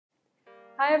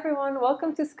Hi everyone,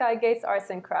 welcome to Skygate's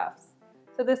Arts and Crafts.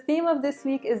 So the theme of this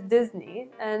week is Disney,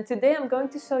 and today I'm going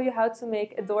to show you how to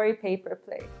make a Dory paper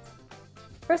plate.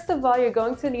 First of all, you're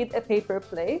going to need a paper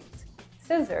plate,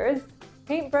 scissors,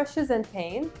 paintbrushes and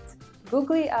paint,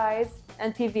 googly eyes,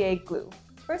 and PVA glue.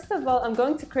 First of all, I'm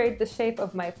going to create the shape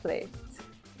of my plate.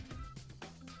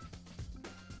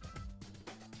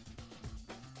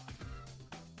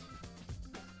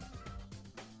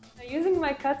 Now, using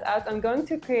my cutout, I'm going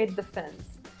to create the fins.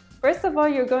 First of all,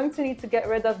 you're going to need to get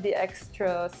rid of the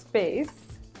extra space.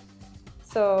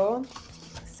 So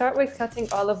start with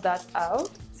cutting all of that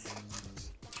out.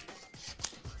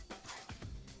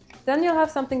 Then you'll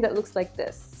have something that looks like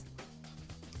this.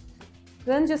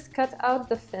 Then just cut out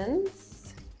the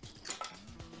fins.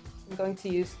 I'm going to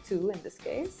use 2 in this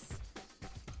case.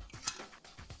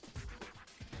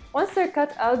 Once they're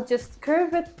cut out, just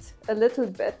curve it a little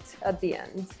bit at the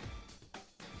end.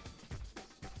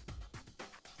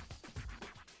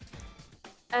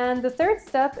 And the third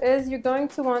step is you're going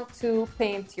to want to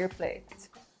paint your plate.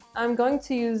 I'm going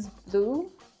to use blue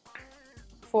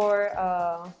for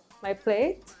my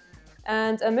plate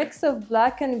and a mix of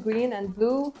black and green and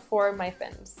blue for my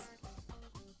fins.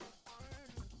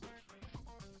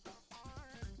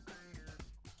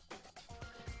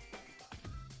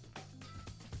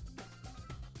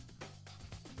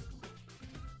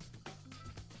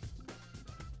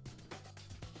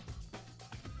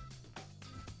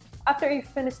 After you've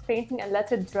finished painting and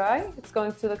let it dry, it's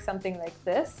going to look something like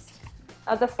this.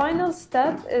 The final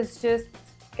step is just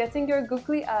getting your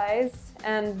googly eyes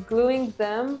and gluing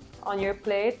them on your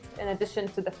plate in addition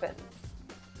to the fins.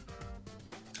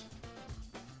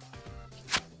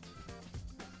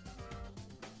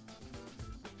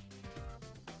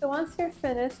 So once you're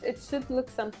finished, it should look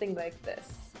something like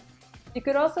this. You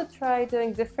could also try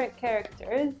doing different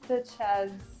characters, such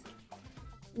as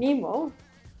Nemo,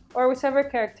 or whichever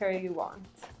character you want.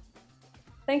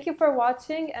 Thank you for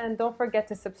watching, and don't forget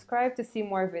to subscribe to see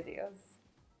more videos.